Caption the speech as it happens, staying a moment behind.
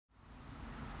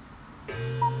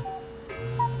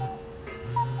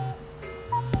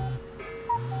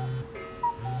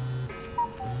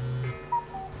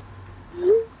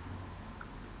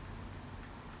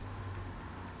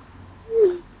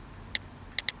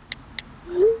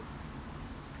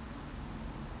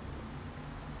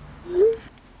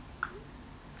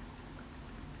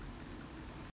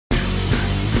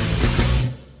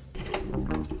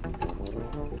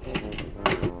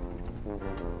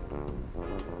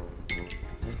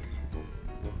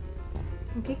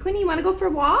Hey, Quinny, you want to go for a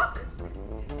walk?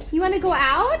 You want to go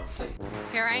out?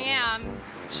 Here I am,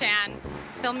 Chan,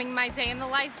 filming my day in the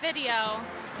life video.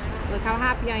 Look how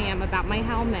happy I am about my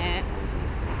helmet.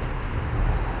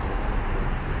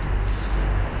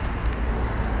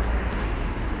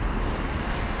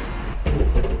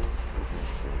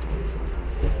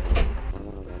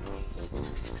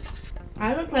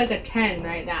 I look like a 10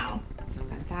 right now.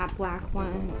 Got that black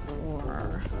one,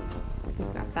 or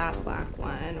we've got that black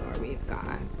one, or we've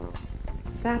got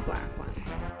that black one.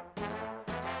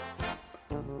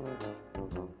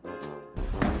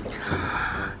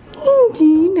 Hey,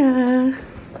 Gina.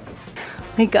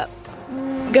 Wake up.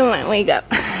 Come on, wake up.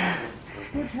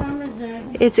 What time is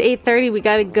it? It's 8:30, we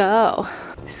gotta go.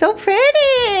 So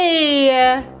pretty!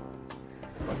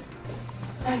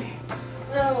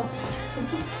 Oh.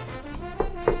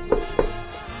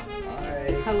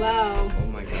 Hello. Oh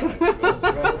my god.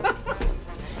 Go.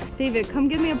 David, come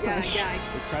give me a push. We're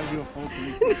trying to do a full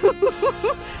 360.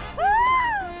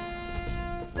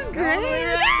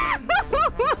 Great.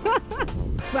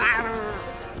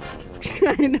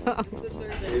 I know.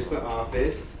 Here's the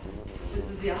office. This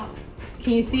is the office.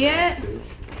 Can you see it?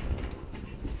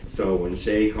 So when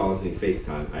Shay calls me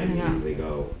FaceTime, I usually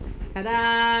go,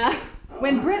 Ta-da!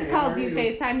 When Britt hi, calls how you are you?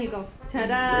 FaceTime, you go, Britt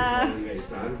ta-da! calls me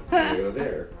FaceTime, I go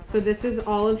there. So this is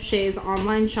all of Shay's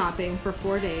online shopping for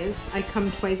 4 days. I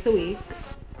come twice a week.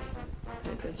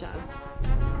 Good job.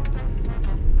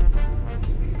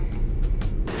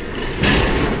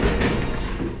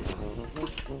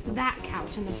 It's that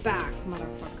couch in the back,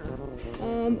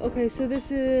 motherfucker. Okay, so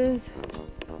this is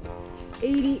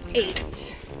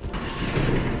 88.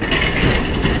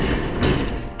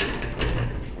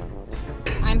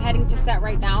 I'm heading to set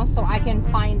right now so I can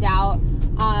find out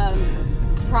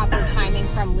proper timing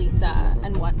from Lisa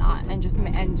and whatnot, and just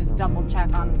double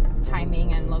check on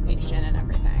timing and location and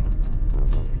everything.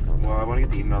 Well, I want to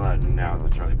get the email out now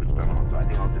that Charlie puts them on, so I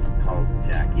think I'll just call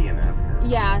Jackie and ask her.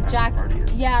 Yeah, what time the party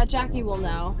is. Yeah, Jackie will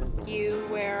know. You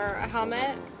wear a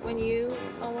helmet when you,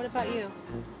 oh, what about you?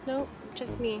 Nope,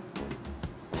 just me.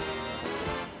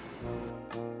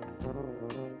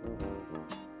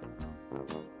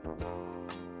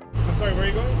 I'm sorry, where are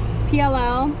you going?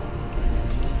 PLL.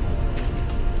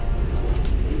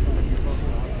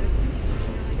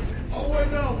 All the way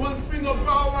down, one single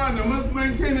foul line that must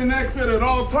maintain an exit at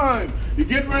all times. You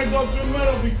get ready to go through the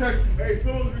middle, be texting. Hey,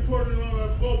 someone's recording on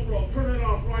that GoPro. Turn it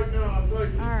off right now, I'm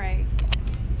telling you. All right.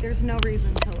 There's no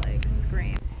reason to like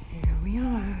scream. Here we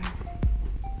are.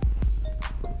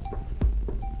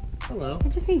 Hello. I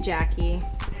just need Jackie.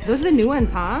 Those are the new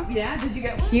ones, huh? Yeah, did you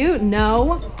get one? Cute.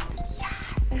 No.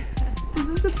 Yes. This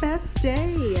is the best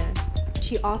day.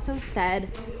 She also said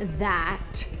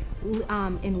that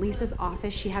in Lisa's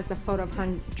office, she has the photo of her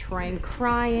and Troy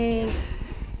crying.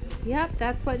 Yep,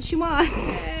 that's what she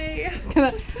wants. Hey.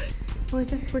 Well, I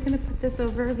guess we're gonna put this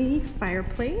over the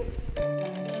fireplace.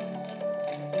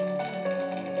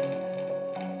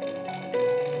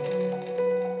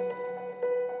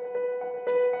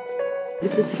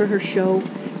 This is for her show.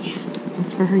 Yeah,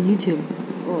 it's for her YouTube.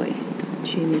 Boy,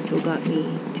 Shay Mitchell got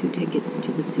me 2 tickets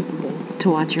to the Super Bowl. To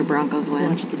watch your Broncos win.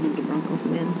 Watch the Broncos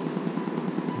win.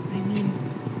 I mean,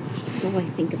 that's all I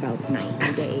think about night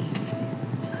and day.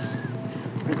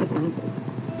 Are the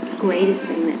Broncos. Greatest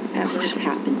thing that ever has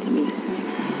happened to me.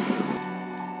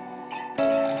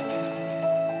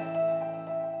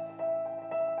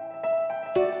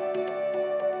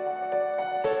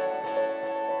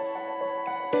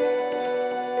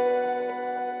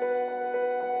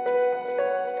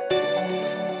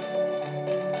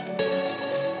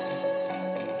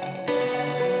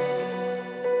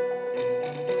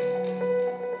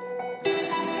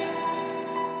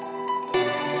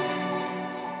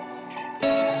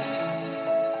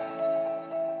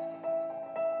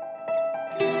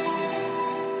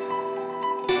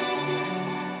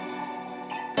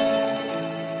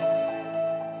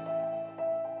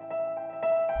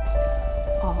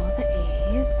 All the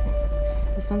A's.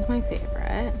 This one's my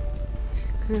favorite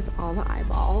because it's all the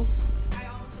eyeballs.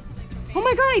 Oh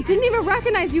my god, I didn't even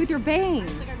recognize you with your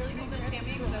bangs.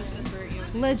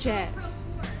 Legit.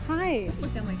 Hi.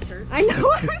 Look at my shirt. I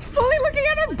know, I was fully looking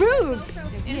at her boobs.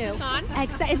 Ew.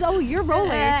 Oh, you're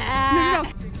rolling. No.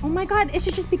 Oh my god, it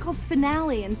should just be called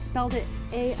Finale and spelled it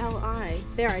A-L-I.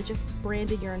 There, I just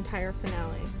branded your entire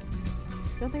finale.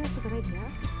 You don't think that's a good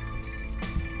idea?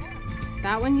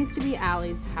 That one used to be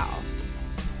Allie's house.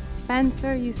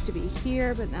 Spencer used to be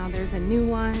here, but now there's a new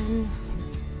one.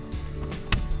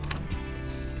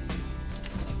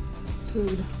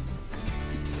 Food.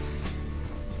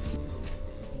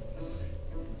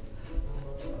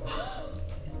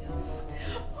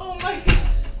 Oh my god.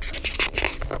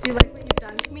 you like what you've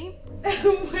done to me?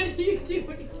 What are you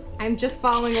doing? I'm just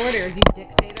following orders, you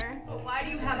dictator. Why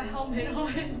do you have a helmet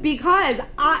on? Because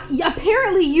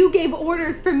apparently you gave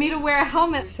orders for me to wear a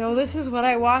helmet. So this is what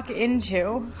I walk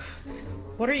into.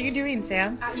 What are you doing,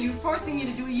 Sam? You forcing me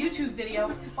to do a YouTube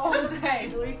video all day.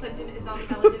 Hillary Clinton is on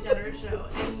the Ellen DeGeneres show,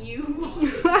 and you...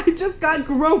 I just got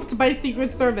groped by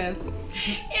Secret Service.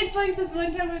 It's like this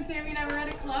one time when Sammy and I were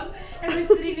at a club, and we're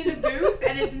sitting in a booth,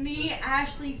 and it's me,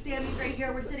 Ashley, Sammy's right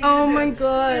here, we're sitting in a booth. Oh my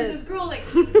god. There's this girl, like,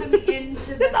 keeps coming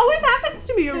into the... This always happens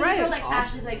to me, you're There's right. a girl, like,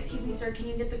 Ashley's like, excuse me, sir, can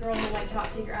you get the girl in the white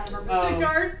top, take her out of her booth? Oh. The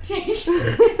guard takes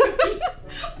Sammy,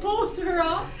 pulls her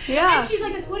off, Yeah. and she's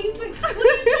like, what are you doing? What are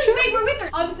you doing? Wait, we're with her.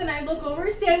 All of a sudden, I look over,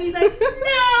 Sammy's like, no,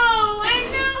 I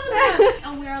know that.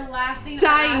 And we are laughing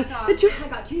Dying. our ass off. The two- I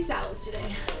got 2 salads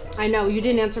today. I know, you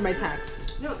didn't answer my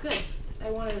text. No, it's good. I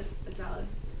wanted a salad.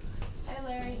 Hi,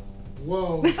 Larry.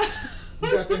 Whoa. You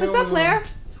got the What's up, Blair?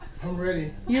 I'm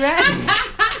ready. You ready?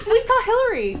 We saw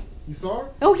Hillary. You saw her?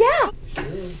 Oh yeah.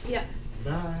 Sure. Yeah.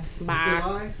 Bye. Bye. You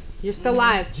still live? You're still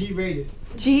live. G-rated.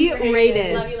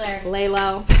 G-rated. Love you, Larry. Lay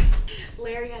low.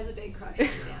 Larry has a big crush on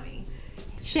Sammy.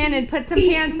 Shannon, put some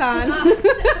pants on.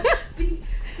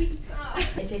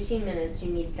 In 15 minutes,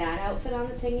 you need that outfit on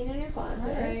that's hanging in your closet.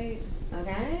 Alright.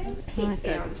 Okay? Hey, Okay.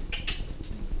 Sam.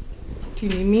 Do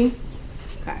you need me?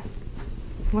 Okay.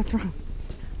 What's wrong?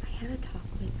 I had a talk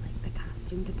with like the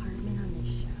costume department on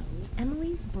this show.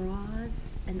 Emily's bras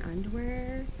and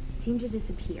underwear seem to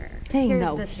disappear.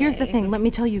 Here's the thing. Let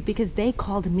me tell you, because they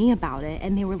called me about it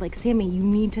and they were like, Sammy, you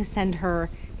need to send her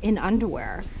in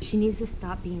underwear. She needs to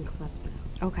stop being klepto.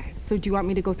 Okay, so do you want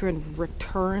me to go through and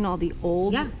return all the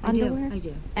old underwear? I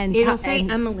do. And It'll say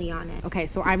Emily on it. Okay,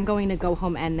 so I'm going to go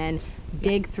home and then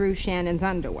dig through Shannon's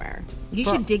underwear. You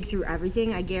should dig through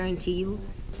everything. I guarantee you,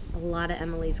 a lot of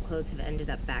Emily's clothes have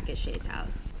ended up back at Shay's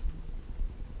house.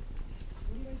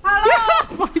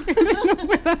 Hello! I didn't know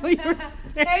where the hell you were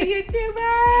staying. Hey,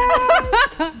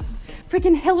 YouTuber!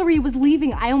 Freaking Hillary was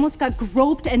leaving. I almost got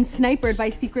groped and sniped by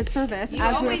Secret Service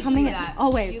as we were coming in.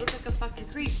 Always. You look like a fucking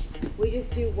creep. We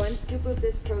just do 1 scoop of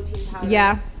this protein powder.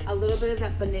 Yeah. A little bit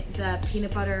of that the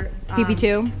peanut butter.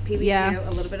 PP2. PP2. Yeah.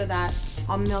 A little bit of that.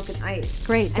 Almond milk and ice.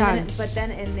 Great, done. But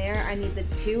then in there, I need the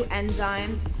 2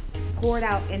 enzymes poured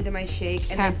out into my shake,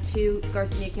 and then 2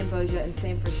 Garcinia Cambogia, and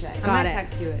same for Shay. I'm Got gonna it.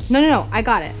 text you it. No, I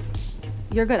got it.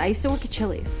 You're good. I used to work at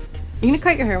Chili's. You gonna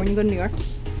cut your hair when you go to New York?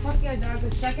 Fuck yeah, dog.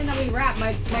 The second that we wrap,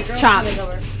 my girl's Chop. coming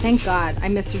over. Thank God. I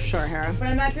miss your short hair. But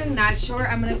I'm not doing that short.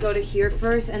 I'm gonna go to here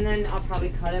first, and then I'll probably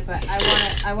cut it. But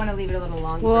I wanna leave it a little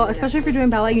longer. Well, especially if you're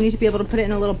doing ballet, you need to be able to put it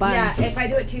in a little bun. Yeah. If I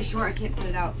do it too short, I can't put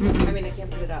it out. I mean, I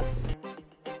can't put it up.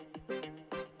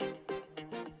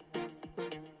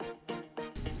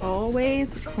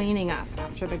 Always cleaning up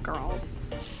after the girls.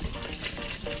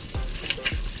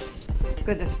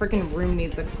 Good, this freaking room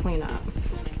needs a cleanup.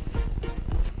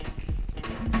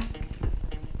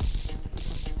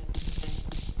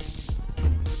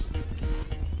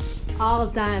 All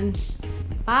done.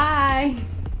 Bye.